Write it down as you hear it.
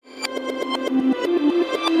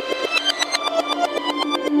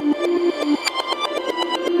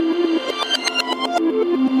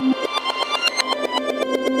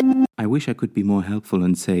wish I could be more helpful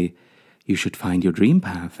and say, you should find your dream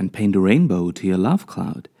path and paint a rainbow to your love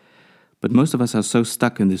cloud. But most of us are so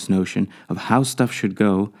stuck in this notion of how stuff should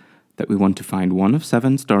go that we want to find one of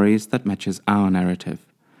 7 stories that matches our narrative.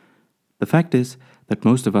 The fact is that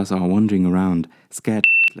most of us are wandering around, scared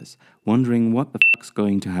shitless, wondering what the fuck's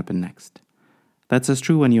going to happen next. That's as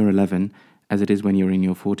true when you're 11 as it is when you're in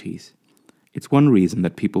your 40s. It's one reason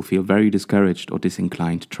that people feel very discouraged or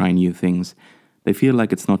disinclined to try new things. They feel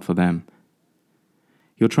like it's not for them.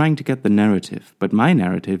 You're trying to get the narrative, but my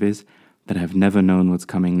narrative is that I've never known what's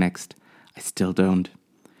coming next. I still don't.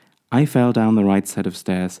 I fell down the right set of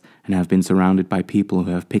stairs and have been surrounded by people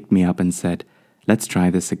who have picked me up and said, let's try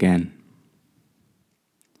this again.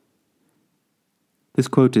 This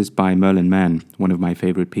quote is by Merlin Mann, one of my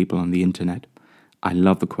favorite people on the internet. I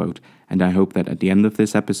love the quote, and I hope that at the end of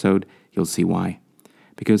this episode, you'll see why.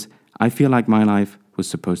 Because I feel like my life was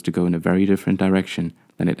supposed to go in a very different direction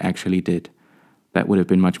than it actually did. That would have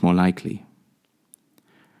been much more likely.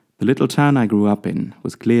 The little town I grew up in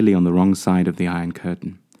was clearly on the wrong side of the Iron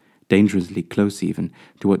Curtain, dangerously close even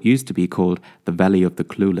to what used to be called the Valley of the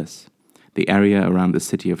Clueless, the area around the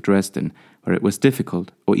city of Dresden where it was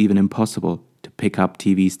difficult or even impossible to pick up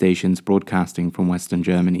TV stations broadcasting from Western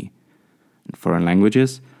Germany. And foreign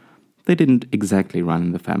languages, they didn't exactly run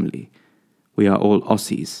in the family. We are all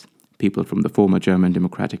Aussies, people from the former German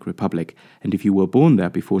Democratic Republic, and if you were born there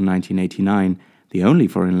before 1989, the only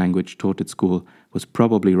foreign language taught at school was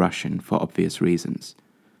probably Russian for obvious reasons.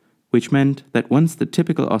 Which meant that once the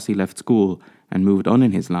typical Aussie left school and moved on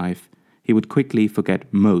in his life, he would quickly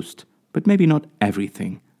forget most, but maybe not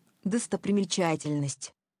everything.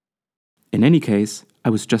 Достопримечательность. In any case, I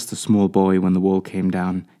was just a small boy when the wall came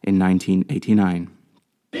down in 1989.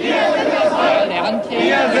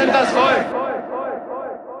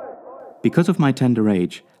 Because of my tender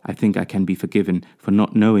age, I think I can be forgiven for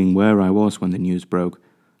not knowing where I was when the news broke,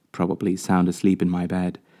 probably sound asleep in my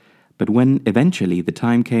bed. But when eventually the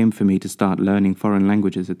time came for me to start learning foreign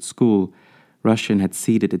languages at school, Russian had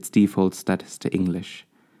ceded its default status to English.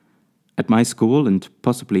 At my school, and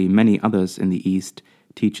possibly many others in the East,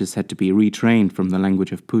 teachers had to be retrained from the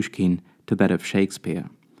language of Pushkin to that of Shakespeare.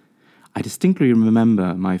 I distinctly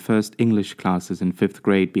remember my first English classes in 5th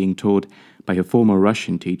grade being taught by a former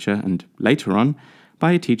Russian teacher and, later on,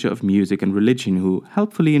 by a teacher of music and religion who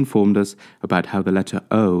helpfully informed us about how the letter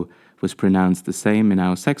O was pronounced the same in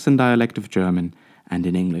our Saxon dialect of German and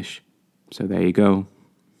in English. So there you go.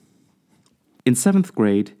 In 7th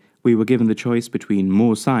grade, we were given the choice between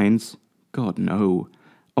more science, God no,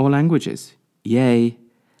 or languages, yay.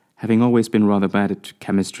 Having always been rather bad at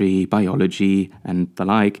chemistry, biology, and the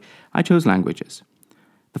like, I chose languages.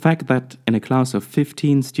 The fact that in a class of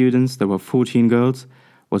 15 students there were 14 girls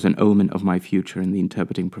was an omen of my future in the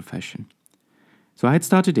interpreting profession. So I had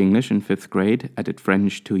started English in 5th grade, added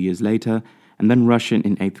French 2 years later, and then Russian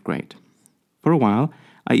in 8th grade. For a while,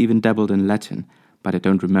 I even dabbled in Latin, but I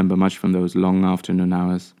don't remember much from those long afternoon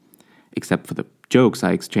hours, except for the jokes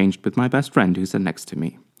I exchanged with my best friend who sat next to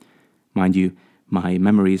me. Mind you, my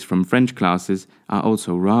memories from French classes are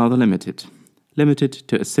also rather limited. Limited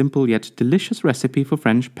to a simple yet delicious recipe for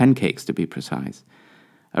French pancakes, to be precise.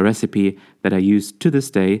 A recipe that I use to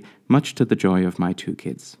this day, much to the joy of my 2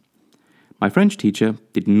 kids. My French teacher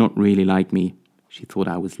did not really like me. She thought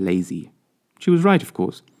I was lazy. She was right, of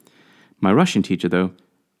course. My Russian teacher, though,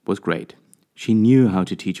 was great. She knew how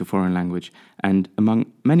to teach a foreign language and, among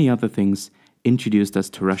many other things, introduced us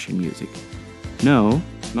to Russian music. No,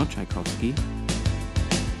 not Tchaikovsky.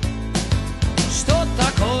 Что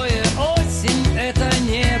такое осень? Это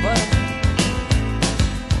небо,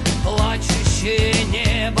 плачущее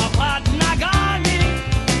небо под ногами.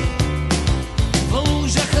 В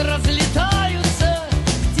лужах разлетаются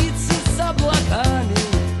птицы с облаками.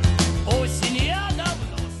 Осень, я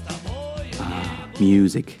давно с тобой.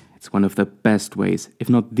 Music. It's one of the best ways, if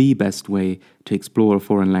not the best way, to explore a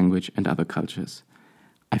foreign language and other cultures.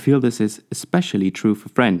 I feel this is especially true for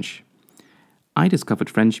French. I discovered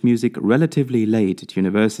French music relatively late at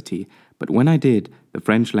university, but when I did, the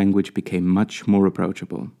French language became much more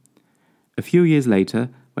approachable. A few years later,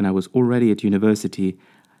 when I was already at university,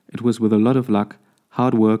 it was with a lot of luck,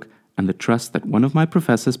 hard work, and the trust that one of my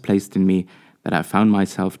professors placed in me that I found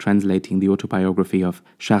myself translating the autobiography of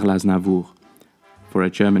Charles Aznavour for a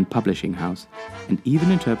German publishing house, and even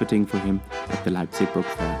interpreting for him at the Leipzig Book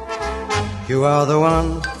Fair. You are the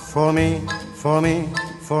one for me, for me,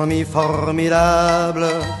 for me,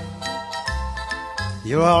 formidable.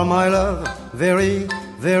 You are my love, very,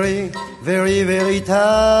 very, very,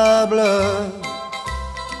 véritable.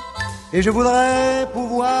 Et je voudrais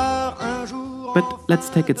pouvoir un jour... But let's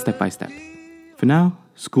take it step by step. For now,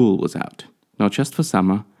 school was out, not just for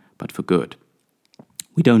summer, but for good.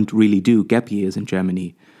 We don't really do gap years in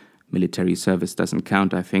Germany. Military service doesn't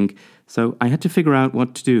count, I think, so I had to figure out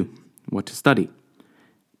what to do, what to study.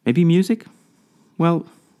 Maybe music? Well,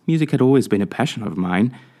 music had always been a passion of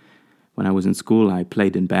mine. When I was in school, I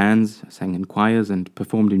played in bands, sang in choirs, and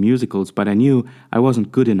performed in musicals, but I knew I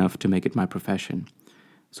wasn't good enough to make it my profession.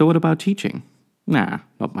 So what about teaching? Nah,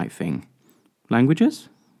 not my thing. Languages?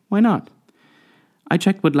 Why not? I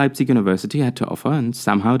checked what Leipzig University had to offer and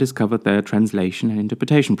somehow discovered their translation and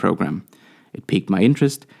interpretation program. It piqued my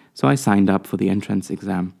interest, so I signed up for the entrance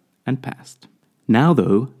exam and passed. Now,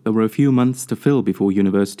 though, there were a few months to fill before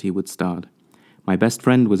university would start. My best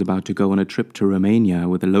friend was about to go on a trip to Romania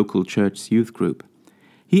with a local church's youth group.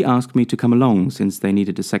 He asked me to come along since they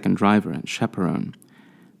needed a second driver and chaperone.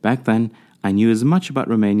 Back then, I knew as much about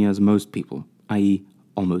Romania as most people, i.e.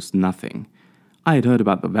 almost nothing. I had heard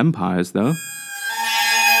about the vampires, though.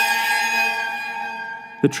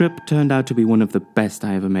 The trip turned out to be one of the best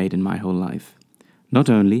I ever made in my whole life. Not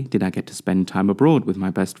only did I get to spend time abroad with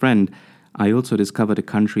my best friend, I also discovered a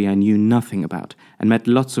country I knew nothing about and met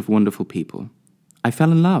lots of wonderful people. I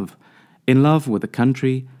fell in love with the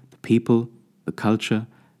country, the people, the culture,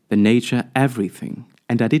 the nature, everything,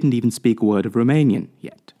 and I didn't even speak a word of Romanian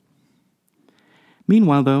yet.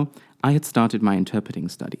 Meanwhile, though, I had started my interpreting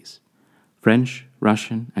studies. French,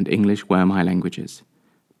 Russian, and English were my languages.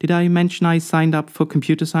 Did I mention I signed up for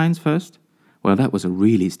computer science first? Well, that was a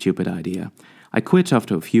really stupid idea. I quit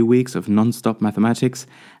after a few weeks of non-stop mathematics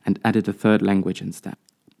and added a third language instead.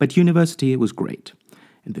 But university was great.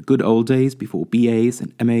 In the good old days, before BAs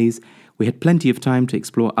and MAs, we had plenty of time to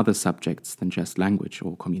explore other subjects than just language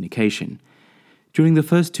or communication. During the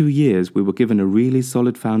first 2 years, we were given a really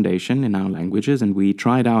solid foundation in our languages and we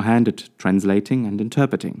tried our hand at translating and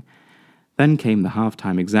interpreting. Then came the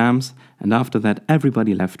half-time exams, and after that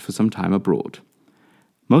everybody left for some time abroad.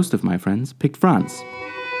 Most of my friends picked France.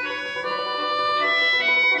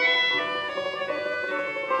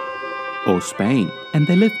 Or Spain, and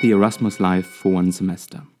they lived the Erasmus life for 1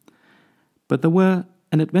 semester. But there were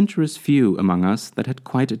an adventurous few among us that had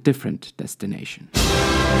quite a different destination.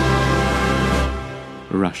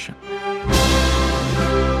 Russia.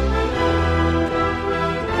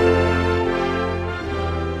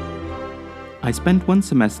 I spent 1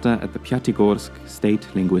 semester at the Pyatigorsk State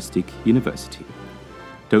Linguistic University.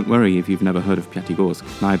 Don't worry if you've never heard of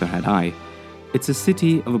Pyatigorsk, neither had I. It's a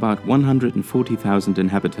city of about 140,000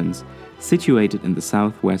 inhabitants, situated in the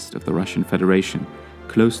southwest of the Russian Federation,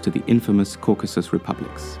 close to the infamous Caucasus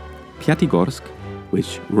republics. Pyatigorsk,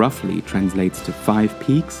 which roughly translates to 5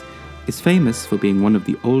 peaks, is famous for being one of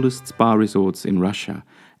the oldest spa resorts in Russia,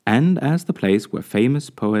 and as the place where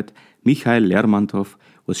famous poet Mikhail Lermontov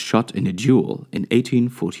was shot in a duel in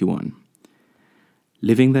 1841.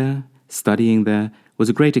 Living there, studying there, was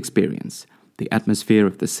a great experience. The atmosphere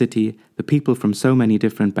of the city, the people from so many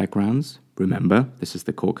different backgrounds, remember, this is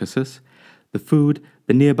the Caucasus, the food,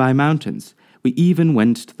 the nearby mountains. We even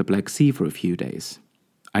went to the Black Sea for a few days.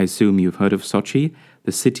 I assume you've heard of Sochi,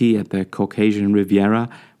 the city at the Caucasian Riviera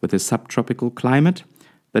with a subtropical climate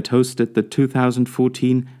that hosted the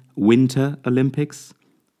 2014 Winter Olympics.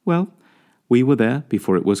 Well, we were there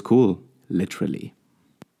before it was cool, literally.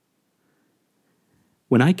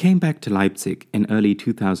 When I came back to Leipzig in early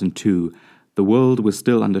 2002, the world was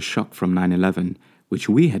still under shock from 9/11, which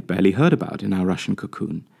we had barely heard about in our Russian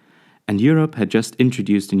cocoon, and Europe had just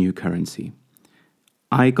introduced a new currency.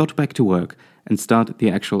 I got back to work and started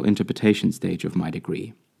the actual interpretation stage of my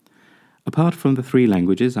degree. Apart from the 3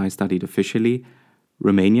 languages I studied officially,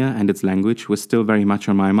 Romania and its language was still very much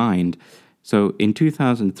on my mind, so in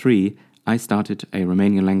 2003 I started a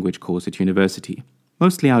Romanian language course at university,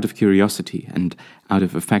 mostly out of curiosity and out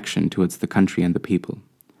of affection towards the country and the people.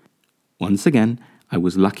 Once again, I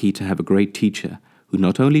was lucky to have a great teacher who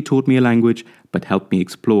not only taught me a language, but helped me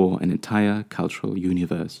explore an entire cultural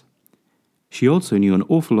universe. She also knew an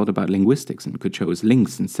awful lot about linguistics and could show us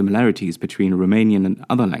links and similarities between Romanian and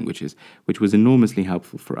other languages, which was enormously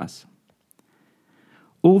helpful for us.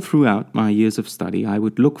 All throughout my years of study, I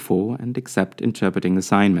would look for and accept interpreting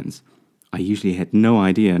assignments. I usually had no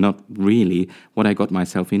idea, not really, what I got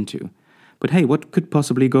myself into. But hey, what could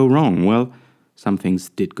possibly go wrong? Well, some things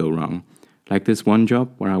did go wrong. Like this one job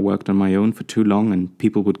where I worked on my own for too long and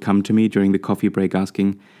people would come to me during the coffee break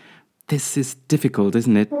asking, "This is difficult,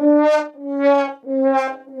 isn't it?"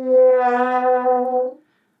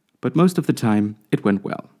 But most of the time, it went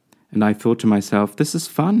well. And I thought to myself, this is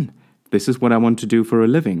fun. This is what I want to do for a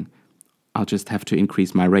living. I'll just have to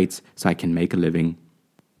increase my rates so I can make a living.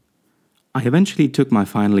 I eventually took my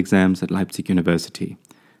final exams at Leipzig University.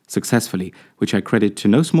 successfully, which I credit to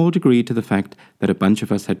no small degree to the fact that a bunch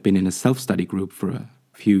of us had been in a self-study group for a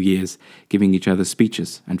few years, giving each other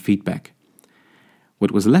speeches and feedback.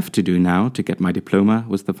 What was left to do now to get my diploma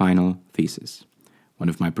was the final thesis. One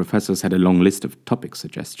of my professors had a long list of topic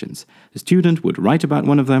suggestions. The student would write about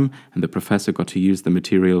one of them, and the professor got to use the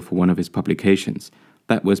material for one of his publications.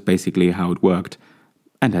 That was basically how it worked,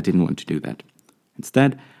 and I didn't want to do that.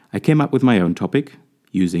 Instead, I came up with my own topic,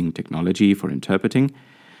 using technology for interpreting.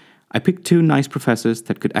 I picked 2 nice professors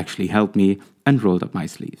that could actually help me and rolled up my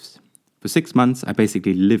sleeves. For 6 months, I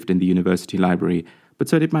basically lived in the university library, but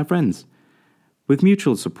so did my friends. With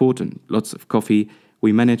mutual support and lots of coffee,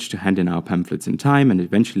 we managed to hand in our pamphlets in time and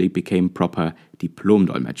eventually became proper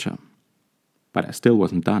Diplom-Dolmetscher. But I still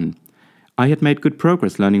wasn't done. I had made good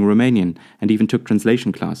progress learning Romanian and even took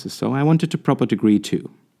translation classes, so I wanted a proper degree too.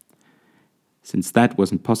 Since that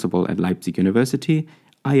wasn't possible at Leipzig University,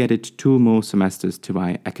 I added 2 more semesters to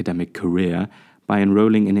my academic career by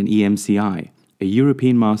enrolling in an EMCI, a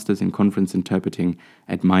European Masters in Conference Interpreting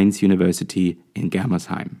at Mainz University in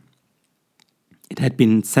Germersheim. It had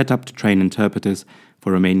been set up to train interpreters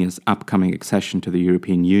for Romania's upcoming accession to the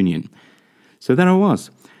European Union. So there I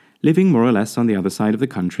was, living more or less on the other side of the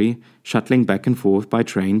country, shuttling back and forth by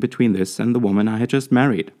train between this and the woman I had just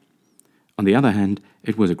married. On the other hand,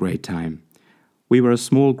 it was a great time. We were a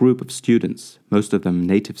small group of students, most of them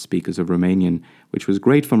native speakers of Romanian, which was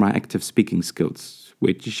great for my active speaking skills,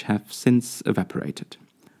 which have since evaporated.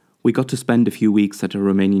 We got to spend a few weeks at a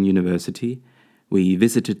Romanian university. We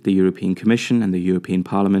visited the European Commission and the European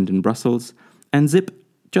Parliament in Brussels, and zip,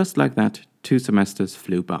 just like that, 2 semesters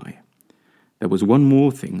flew by. There was one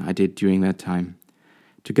more thing I did during that time.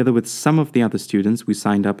 Together with some of the other students, we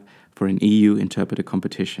signed up for an EU interpreter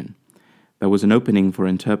competition. There was an opening for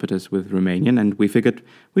interpreters with Romanian, and we figured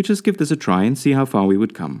we'd just give this a try and see how far we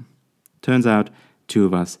would come. Turns out, 2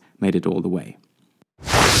 of us made it all the way.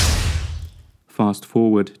 Fast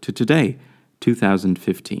forward to today,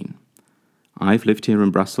 2015. I've lived here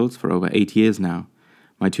in Brussels for over 8 years now.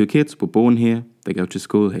 My 2 kids were born here, they go to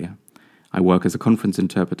school here. I work as a conference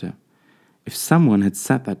interpreter. If someone had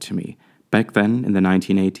said that to me back then in the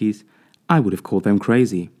 1980s, I would have called them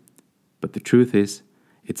crazy. But the truth is,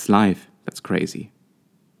 it's life that's crazy.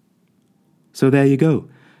 So there you go.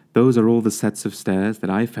 Those are all the sets of stairs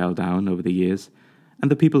that I fell down over the years,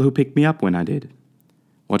 and the people who picked me up when I did.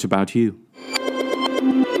 What about you?